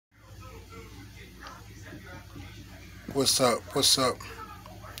What's up? What's up?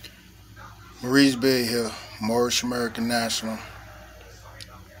 Maurice Bay here, Moorish American National.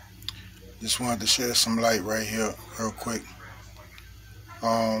 Just wanted to shed some light right here, real quick.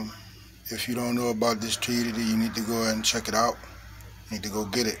 If you don't know about this treaty, you need to go ahead and check it out. You need to go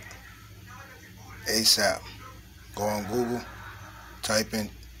get it ASAP. Go on Google, type in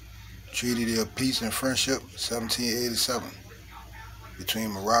Treaty of Peace and Friendship, 1787,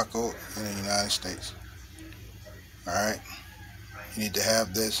 between Morocco and the United States. All right, you need to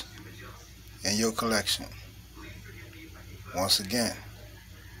have this in your collection. Once again,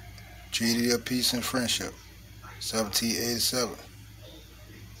 Treaty of Peace and Friendship, 1787,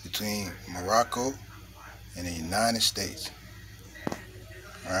 between Morocco and the United States.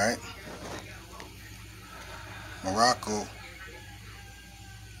 All right, Morocco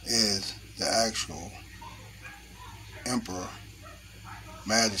is the actual Emperor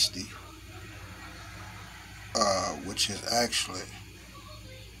Majesty, which is actually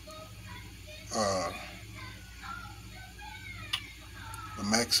the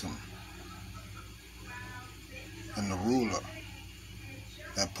maxim and the ruler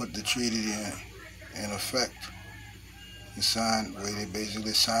that put the treaty in effect. They signed, where they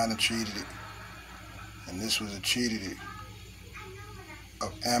basically signed a treaty, and this was a treaty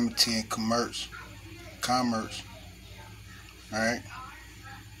of amity and commerce. All right.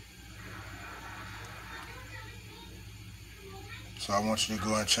 So I want you to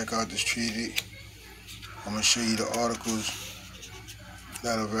go and check out this treaty. I'm going to show you the articles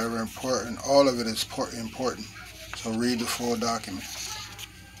that are very important. All of it is important. So read the full document.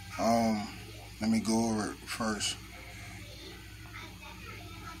 Let me go over it first.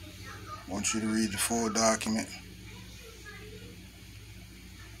 I want you to read the full document.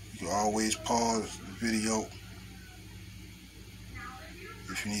 You can always pause the video.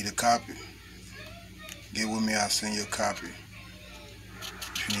 If you need a copy, get with me, I'll send you a copy.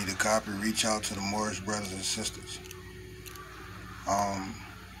 If you need a copy, reach out to the Moorish brothers and sisters.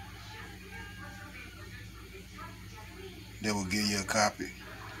 They will give you a copy.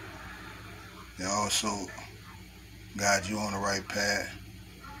 They also guide you on the right path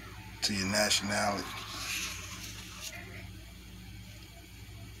to your nationality.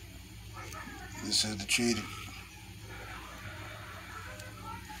 This is the treaty.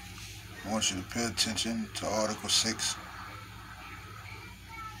 I want you to pay attention to Article 6.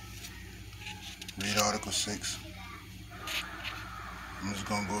 Read Article 6. I'm just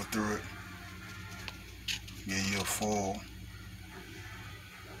going to go through it. Give you a full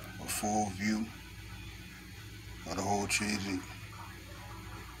view of the whole treaty.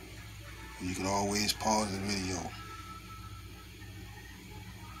 You can always pause the video.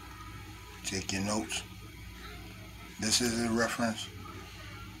 Take your notes. This is in reference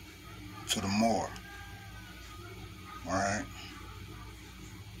to the Moor. Alright?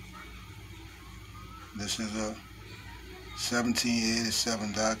 This is a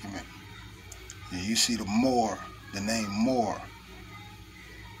 1787 document. And you see the Moor, the name Moor,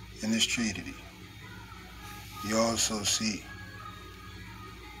 in this treaty. You also see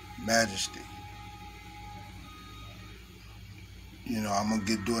Majesty. You know, I'm going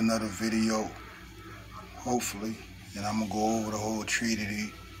to do another video, hopefully, and I'm going to go over the whole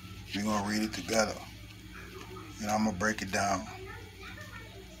treaty. We're going to read it together, and I'm going to break it down.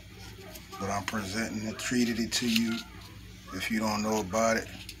 But I'm presenting the treaty to you. If you don't know about it,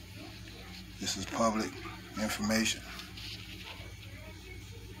 this is public information.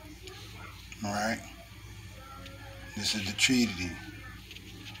 All right? This is the treaty.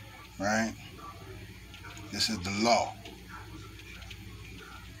 Right? This is the law.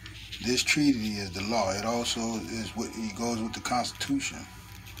 This treaty is the law. It also is it goes with the Constitution.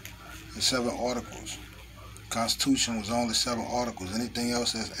 The 7 articles. The Constitution was only 7 articles. Anything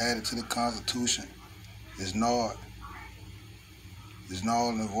else that's added to the Constitution is null. Is null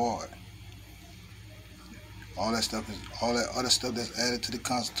and void. All that other stuff that's added to the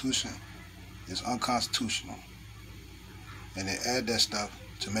Constitution is unconstitutional. And they add that stuff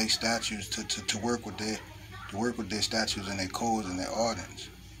to make statutes to work with their statutes and their codes and their ordinance.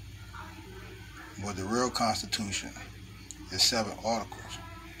 But the real Constitution is 7 articles.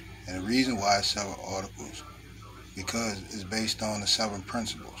 And the reason why it's 7 articles, because it's based on the 7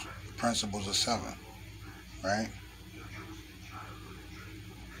 principles. The principles are 7, right?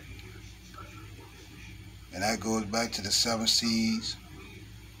 And that goes back to the 7 seas.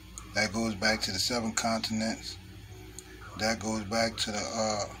 That goes back to the 7 continents. That goes back to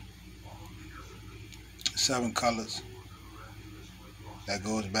the 7 colors. That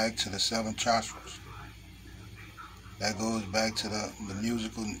goes back to the 7 chakras. That goes back to the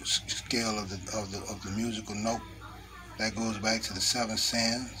musical scale of the musical note. That goes back to the 7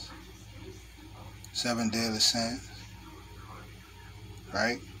 sins, 7 daily sins,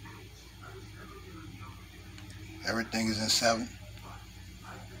 right? Everything is in 7.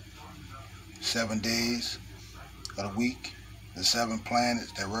 7 days of the week. The 7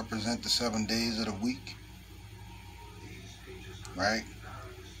 planets that represent the 7 days of the week, right?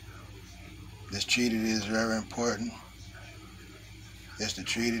 This treaty is very important. It's the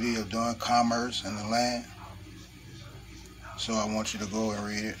treaty of doing commerce in the land. So I want you to go and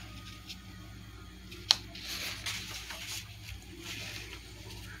read it.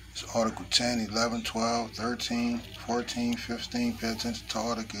 It's Article 10, 11, 12, 13, 14, 15. Pay attention to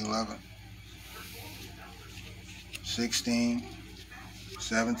Article 11. 16,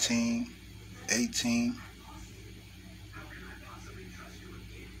 17, 18.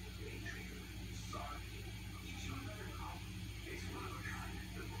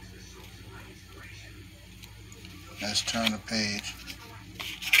 Let's turn the page.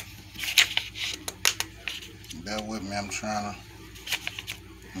 Bear with me, I'm trying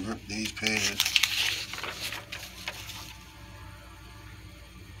to rip these pages.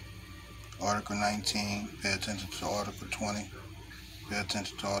 Article 19, pay attention to Article 20, pay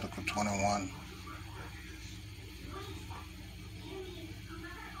attention to Article 21.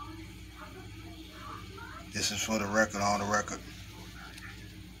 This is for the record, on the record.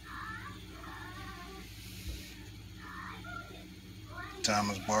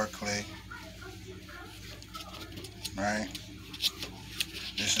 Thomas Barclay, right?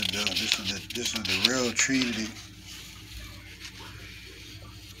 This is the real treaty.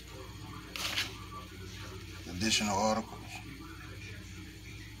 Additional articles.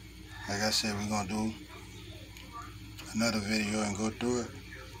 Like I said, we're gonna do another video and go through it.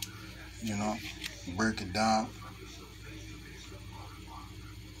 You know, break it down.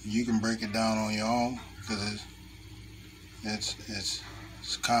 You can break it down on your own because it's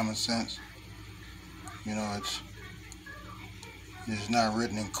common sense. You know, it's not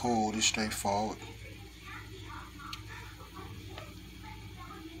written in code. It's straightforward.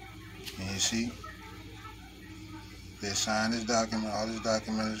 And you see, they signed this document. All this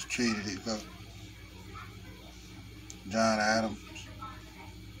document is treated. Look, John Adams,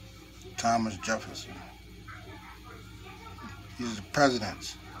 Thomas Jefferson. These are the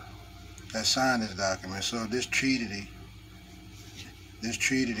presidents that signed this document. So this treaty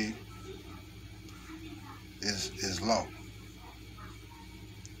is law.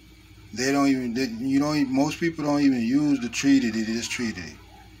 Most people don't even use the treaty, this treaty.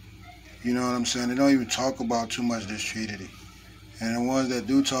 You know what I'm saying? They don't even talk about too much this treaty. And the ones that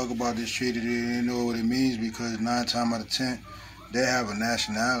do talk about this treaty, they know what it means, because 9 times out of 10, they have a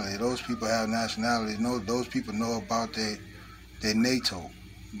nationality. Those people have nationalities. Those people know about their NATO,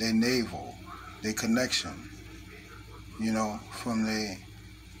 their naval, their connection, you know, from their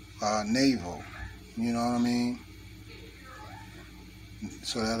naval. You know what I mean?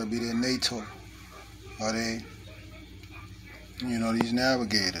 So that'll be their NATO, or they, you know, these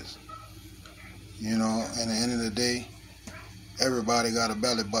navigators. You know, and at the end of the day, everybody got a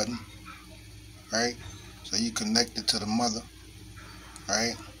belly button, right? So you connected to the mother,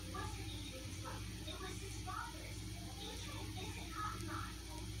 right?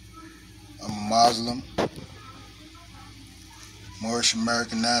 I'm a Muslim, Moorish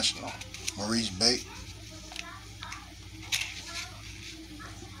American national, Maurice Bate.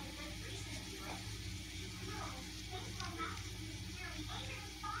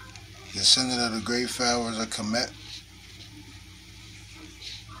 Descendant of the great pharaohs of Kemet,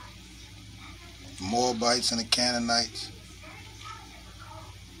 the Moabites and the Canaanites.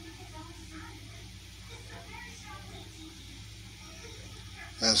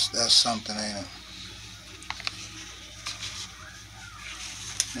 That's something, ain't it?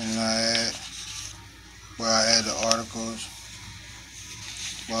 And I had the articles.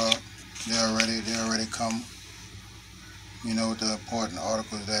 Well, they already come. You know, the important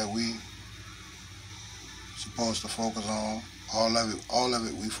articles that we supposed to focus on. All of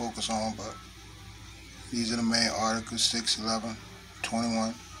it we focus on, but these are the main articles: 6, 11,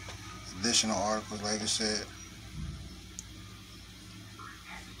 21. Additional articles, like I said.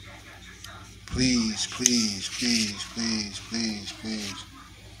 Please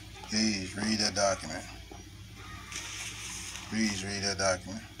read that document. Please read that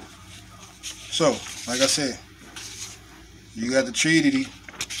document. So, like I said, you got the treaty.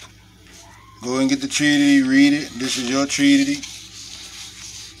 Go and get the treaty, read it. This is your treaty.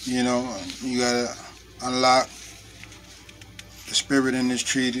 You know, you gotta unlock the spirit in this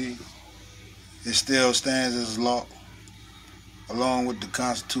treaty. It still stands as law, along with the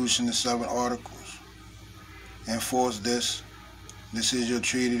Constitution, the 7 articles. enforce this. This is your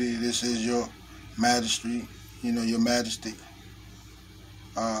treaty. This is your Majesty. Your Majesty.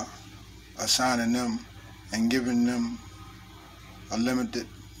 Assigning them and giving them a limited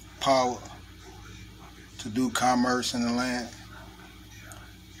power to do commerce in the land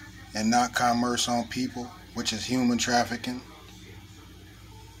and not commerce on people, which is human trafficking.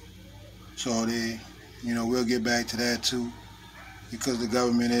 So we'll get back to that too, because the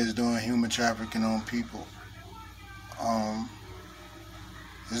government is doing human trafficking on people.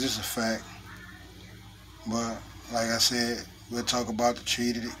 It's just a fact. But like I said, we'll talk about the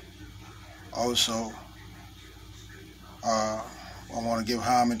treaty. Also, I want to give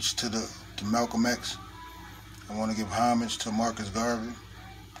homage to Malcolm X. I want to give homage to Marcus Garvey.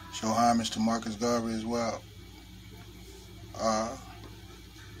 Show homage to Marcus Garvey as well.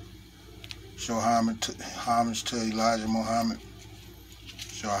 Show homage to Elijah Muhammad.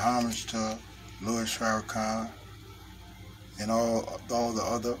 Show homage to Louis Farrakhan and all the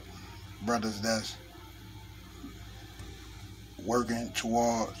other brothers that's working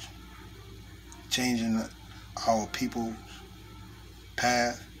towards changing our people's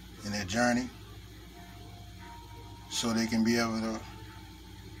path and their journey so they can be able to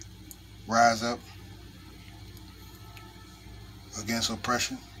rise up against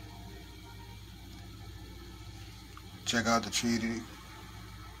oppression. Check out the treaty.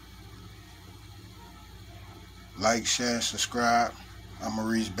 Like, share, and subscribe. I'm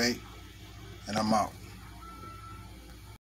Maurice Bate, and I'm out.